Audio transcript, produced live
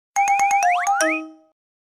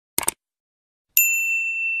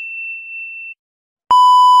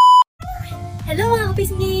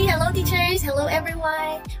ka-pisngi! Hello teachers! Hello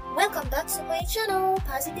everyone! Welcome back to my channel,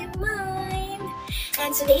 Positive Mind! And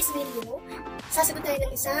today's video, sasagot tayo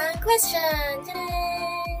ng isang question!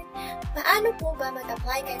 Tadaan! Paano po ba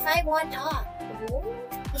mag-apply kay 51 Talk?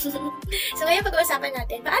 So ngayon pag-uusapan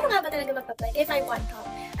natin, paano nga ba talaga mag-apply kay 51 Talk?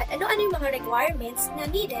 At ano-ano yung mga requirements na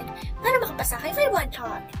needed para makapasa kay 51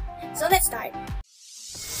 Talk? So let's start!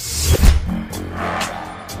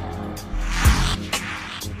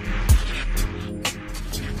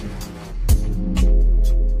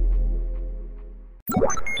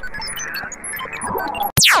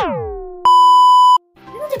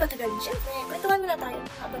 Ano diba tagalin? Siyempre, kwentuhan muna tayo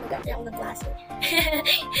habang nag-aantay ako ng klase.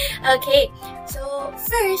 Okay, so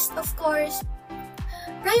first, of course,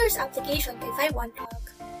 prior sa application kay 51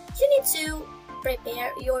 Talk, you need to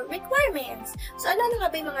prepare your requirements. So ano nga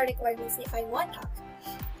ba yung mga requirements ni 51 Talk?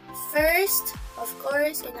 First, of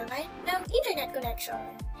course, kailangan ng internet connection.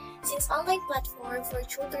 Since online platform for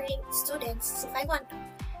tutoring students si 51 Talk,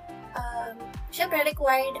 syempre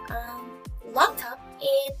required laptop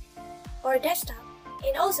or desktop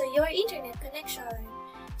and also your internet connection.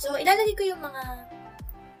 So, ilalagay ko yung mga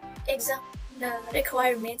exact na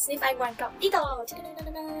requirements ni 51 Talk dito.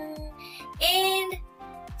 And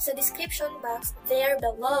sa description box there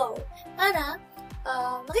below para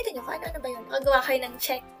makita nyo kung ano ba yun. Magawa kayo ng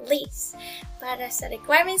checklist para sa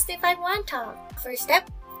requirements ni 51 Talk. First step,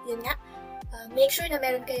 yun nga, make sure na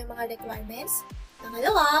meron kayong mga requirements.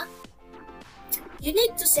 Pangalawa, you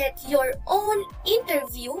need to set your own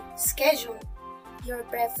interview schedule, your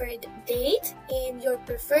preferred date, and your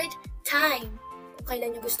preferred time. Kung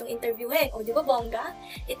kailan nyo gustong interviewin. O, di ba bongga?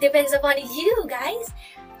 It depends upon you, guys.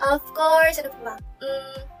 Of course, ano pa ba?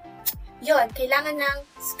 Yun, kailangan ng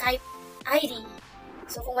Skype ID.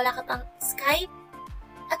 So, kung wala ka pang Skype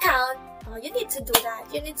account, you need to do that.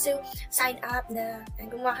 You need to sign up na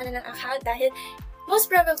gumawa ka na ng account dahil most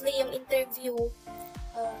probably yung interview,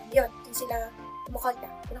 yun, dun sila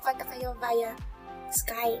kumukontak kayo via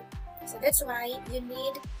Skype. So, that's why you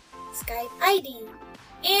need Skype ID.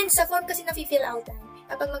 And sa form kasi na-fill outan,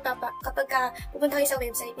 kapag pupunta kayo sa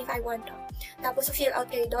website ni 51 Talk, tapos fill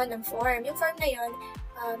out kayo doon ng form. Yung form na yun,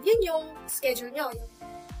 yun yung schedule nyo, yung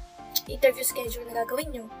interview schedule na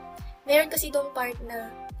gagawin nyo. Meron kasi doon part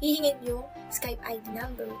na hihingin yung Skype ID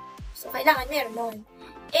number. So, kailangan meron doon.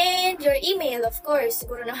 And your email, of course.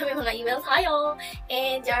 Siguro naman may mga email tayo.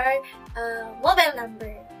 And your mobile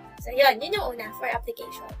number. So, yun yung una for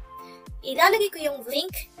application. Ilalagay ko yung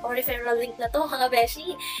link o referral link na to, mga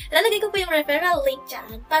beshi. Ilalagay ko po yung referral link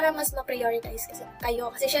dyan para mas ma-prioritize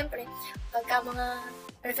kayo. Kasi syempre, pagka mga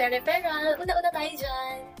referral, una-una tayo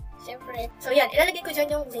dyan. Syempre. So, yan. Ilalagay ko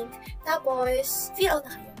dyan yung link. Tapos, fill out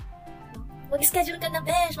na kayo. Mag-schedule ka na,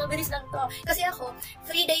 besh. Mabilis lang to. Kasi ako,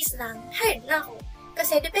 3 days lang. Hired na ako.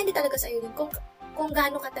 Kasi depende talaga sa iyo yun kung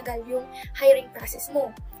gaano katagal yung hiring process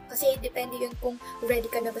mo. Kasi depende yun kung ready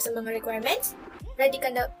ka na ba sa mga requirements,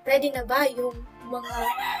 ready na ba yung mga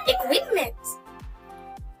equipments,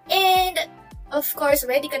 and of course,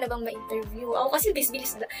 ready ka na bang ma-interview. Ako kasi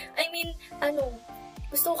bilis na.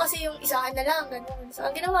 Gusto ko kasi yung isahan na lang, ganun. So,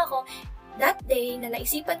 ang ginawa ko, that day na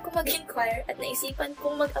naisipan ko mag-inquire at naisipan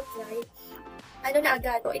kong mag-apply,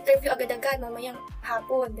 agad, interview agad-agad, mamayang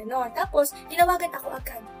hapon, gano'n. Tapos, tinawagan ako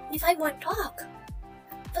agad ni 51 Talk.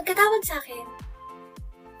 Pagkatawag sa akin,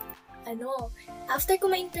 after ko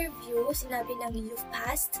ma-interview, sinabi ng you've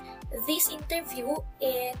passed this interview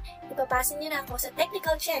and ipapasa niyo na ako sa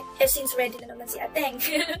technical check. Since ready na naman si Ateng.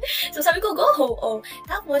 So, sabi ko, go!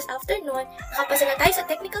 Tapos, after nun, nakapasa na tayo sa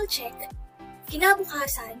technical check.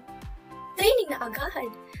 Kinabukasan, training na agad.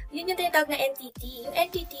 Yun yung tinatawag na NTT. Yung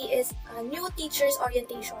NTT is New Teachers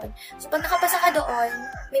Orientation. So, pag nakapasa ka doon,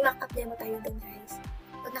 may mock-up demo tayo doon, guys.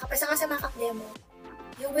 Pag nakapasa ka sa mock-up demo,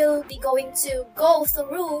 you will be going to go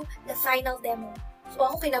through the final demo. So,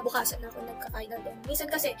 ako kinabukasan na ako nagka-final demo.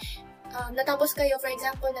 Minsan kasi, natapos kayo, for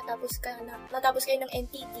example, natapos kayo ng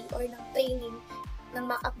NTT or ng training, ng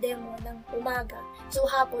mock-up demo ng umaga. So,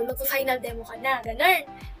 hapon, mag-final demo ka na. Ganun.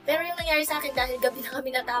 Pero yung nangyari sa akin dahil gabi na kami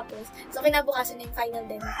natapos, so kinabukasan na yung final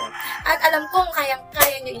demo ko. At alam kong kaya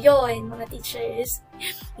nyo yun, mga teachers.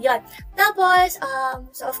 Yun. Tapos,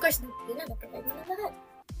 so of course, yun na, na-provide mo na lahat.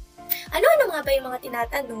 Ano mga ba yung mga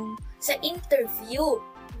tinatanong sa interview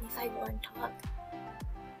ni 51 Talk?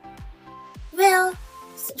 Well,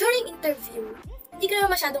 during interview, hindi ka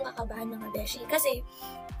naman masyadong kakabahan, mga beshi. Kasi,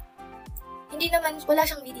 wala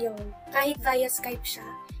siyang video. Kahit via Skype siya,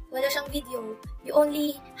 wala siyang video. You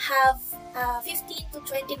only have 15 to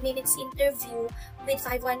 20 minutes interview with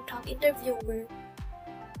 51 Talk interviewer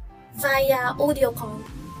via audio call.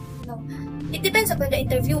 it depends upon the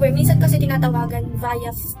interviewer. Minsan kasi tinatawagan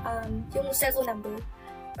via yung cellphone number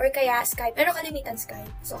or kaya Skype, pero kalimitan Skype.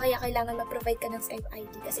 So, kaya kailangan mag-provide ka ng Skype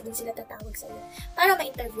ID kasi dun sila tatawag sa'yo para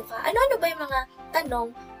ma-interview ka. Ano-ano ba yung mga tanong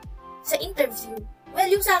sa interview? Well,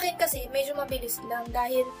 yung sa akin kasi, medyo mabilis lang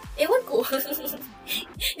dahil, ewan ko.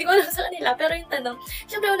 Hindi ko alam sa kanila, pero yung tanong,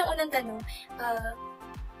 syempre unang-unang tanong,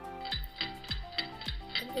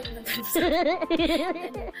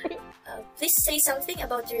 please say something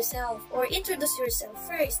about yourself or introduce yourself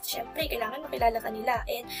first. Syempre, kailangan makilala ka nila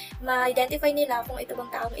and ma-identify nila kung ito bang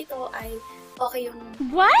taong ito ay okay yung...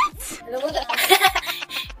 What? Alam mo na?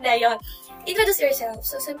 Na yun. Introduce yourself.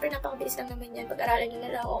 So, syempre, napakabilis lang naman yan. Pag-aralan nyo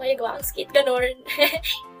na lang, okay, gawa ang skit, ganon.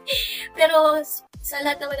 Pero, sa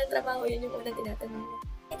lahat naman ng trabaho, yun yung unang tinatanong.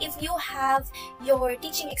 If you have your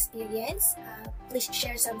teaching experience, please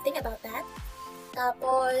share something about that.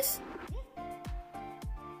 Tapos,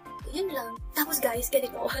 yun lang. Tapos guys,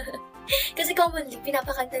 ganito. Kasi commonly,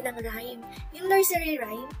 pinapakanta ng rhyme. Yung nursery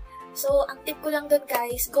rhyme. So, ang tip ko lang doon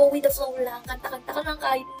guys, go with the flow lang. Kanta-kanta ka lang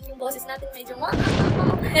kahit yung boses natin medyo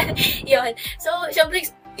yun. So, syempre,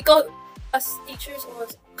 ikaw, as teachers o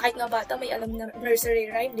kahit nga bata, may alam na nursery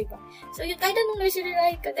rhyme, di ba? So, yun, kahit anong nursery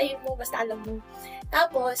rhyme, kantahin mo, basta alam mo.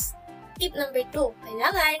 Tapos, tip number 2,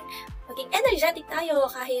 kailangan maging energetic tayo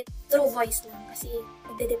kahit through voice lang kasi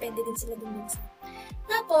magdedepende din sila dun minsan.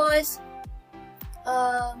 Tapos,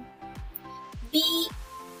 be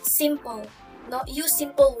simple. No? Use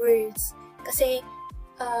simple words. Kasi,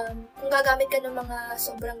 kung gagamit ka ng mga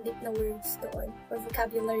sobrang deep na words doon, or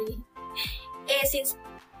vocabulary, since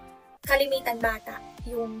kalimitan bata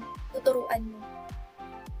yung tuturuan mo,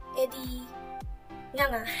 di,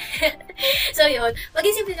 nga. So, yun.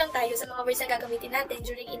 Maging simple lang tayo sa mga words na gagamitin natin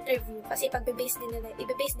during interview kasi ibe-base din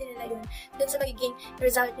nila yun dun sa magiging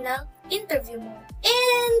result ng interview mo.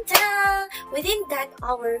 And, within that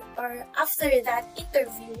hour or after that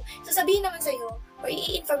interview, sasabihin naman sa'yo or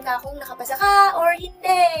i-inform ka kung nakapasa ka or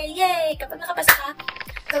hindi. Yay! Kapag nakapasa ka,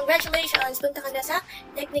 congratulations! Punta ka na sa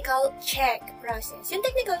technical check process. Yung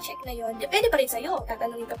technical check na yun, depende pa rin sa'yo.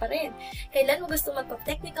 Tatanungin ka pa rin. Kailan mo gusto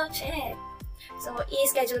magpa-technical check? So,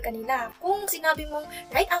 i-schedule ka nila. Kung sinabi mong,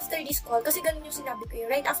 right after this call, kasi ganun yung sinabi ko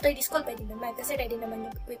right after this call, pwede naman, kasi ready naman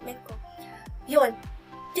yung equipment ko. Yun,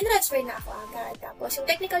 tinransfer na ako agad. Tapos, yung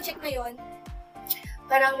technical check na yun,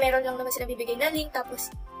 parang meron lang naman sila bibigay na link,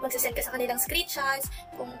 tapos magsasend ka sa kanilang screenshots,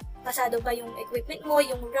 kung pasado ba yung equipment mo,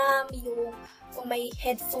 yung RAM, yung kung may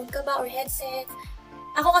headphone ka ba or headset.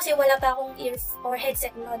 Ako kasi wala pa akong ear or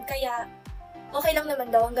headset noon, kaya okay lang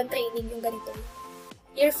naman daw, hanggang training yung ganito.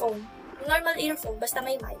 Earphone. Normal earphone, basta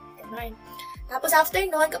may mic. Ganun. Tapos after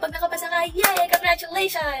nun, kapag nakapasa ka, yay!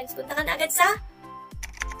 Congratulations! Punta ka na agad sa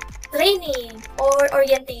training or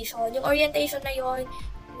orientation. Yung orientation na yun,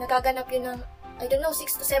 nagaganap yun ng, I don't know,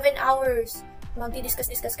 6 to 7 hours.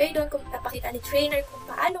 Magdi-discuss kayo doon kung napakita ni trainer kung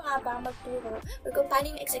paano nga ba magturo or kung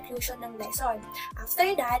paano yung execution ng lesson.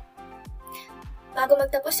 After that, bago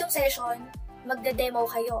magtapos yung session, magda-demo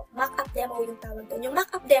kayo. Mock-up demo yung tawag doon. Yung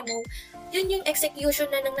mock-up demo, yun yung execution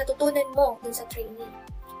na ng natutunan mo dun sa training.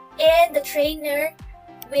 And the trainer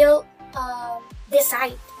will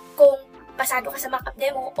decide kung pasado ka sa mock-up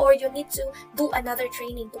demo or you need to do another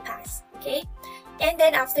training to pass. Okay? And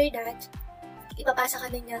then after that, ipapasa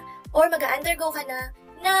ka na niya or mag-undergo ka na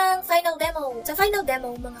ng final demo. Sa final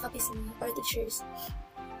demo, mga ka-pisngi or teachers,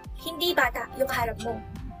 hindi bata yung kaharap mo.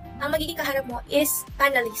 Ang magiging kaharap mo is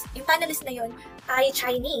panelist. Yung panelist na yon ay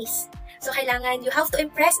Chinese. So, kailangan you have to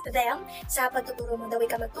impress them sa pagtuturo mo. The way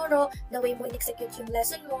ka magturo, the way mo in-execute yung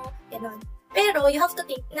lesson mo, gano'n. Pero, you have to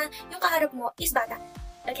think na yung kaharap mo is bata.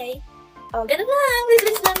 Okay? Oh, ganun lang.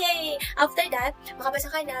 Bilis lang, yay! After that,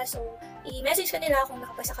 makapasa ka na. So, i-message ka nila kung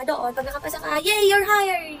nakapasa ka doon. Pag nakapasa ka, yay! You're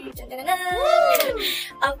hired!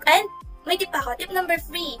 And, may tip pa ako. Tip number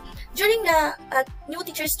 3. During the new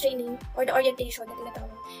teacher's training or the orientation na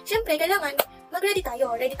tinatawag, syempre, kailangan mag-ready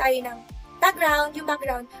tayo. Ready tayo ng background. Yung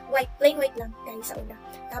background, plain white lang guys sa una.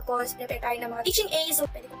 Tapos, prepare tayo ng mga teaching aids. So,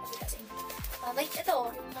 pwede kong pakita sa inyo. Like, ito,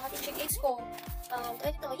 yung mga teaching aids ko.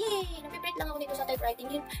 Ito, yay! Napiprint lang ako nito sa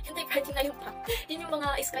typewriting. Yung typewriting na yung pack. Yun yung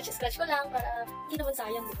mga scratch ko lang para hindi naman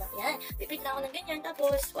sayang, diba? Yan. Piprint lang ako ng ganyan.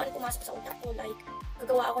 Tapos, kung ano pumasok sa utak ko, like,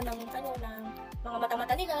 gagawa ako ng, ng mga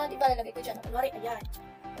mata-mata nila, diba? Lalagay ko dyan. Kunwari, ayan.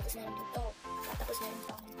 Tapos, meron dito. Tapos, meron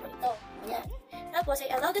pang ganito. Ayan. Tapos,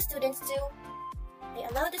 I allow the students to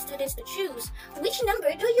choose which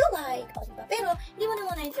number do you like. O, diba? Pero, hindi mo na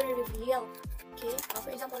muna yung reveal. Okay?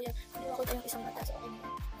 For example, yan. Hindi ko yung isang mata. So, okay na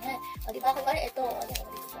yan. Ayan. O, diba? Kung pare, ito. O, diba?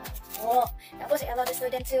 Dito siya. O. Tapos, I allow the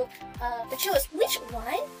student to choose which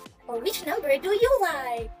one or which number do you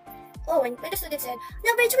like. Oh, when the student said,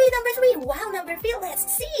 number three, wow, number 3, let's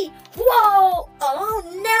see. Whoa, oh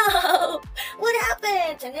no, what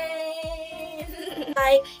happened?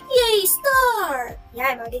 Like, yay, star!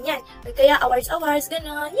 Yan, mga ganyan. Or kaya awards,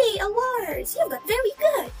 gano'n. Yay, awards! You got very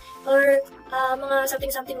good! Or mga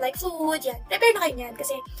something like food, yan. Prepare na kayo yan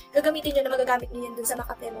kasi gagamitin nyo na magagamit nyo yan dun sa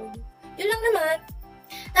mock-up demo nyo. Yun lang naman.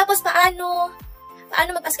 Tapos, paano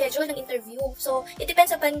magpa-schedule ng interview? So, it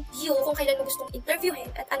depends upon you kung kailan mo gustong interviewin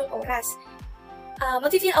at anong oras.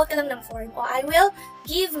 Mag-fill out ka lang ng form. O, I will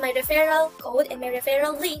give my referral code and my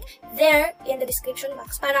referral link there in the description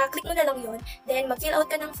box. Para click mo na lang yun. Then, mag-fill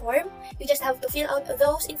out ka ng form. You just have to fill out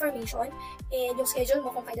those information and yung schedule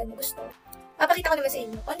mo kung kailan mo gusto. Papakita ko naman sa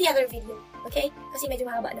inyo on the other video. Okay? Kasi medyo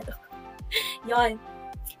mahaba na to. Yon.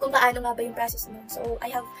 Kung paano nga ba yung process nun. So,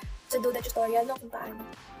 I have to do the tutorial no kung paano.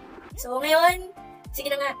 So, ngayon,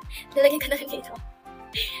 sige na nga. Lalagyan ka na rin dito.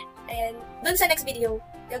 And, dun sa next video,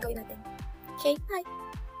 gagawin natin. Okay, bye!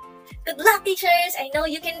 Good luck, teachers! I know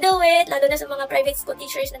you can do it! Lalo na sa mga private school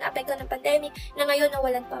teachers na naapekto ng pandemic na ngayon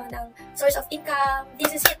nawalan pa ng source of income.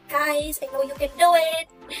 This is it, guys! I know you can do it!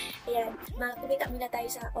 Ayan, kumita muna tayo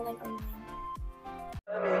sa online.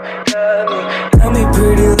 Tell me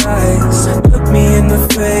pretty lies, look me in the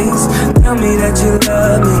face, tell me that you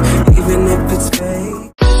love me.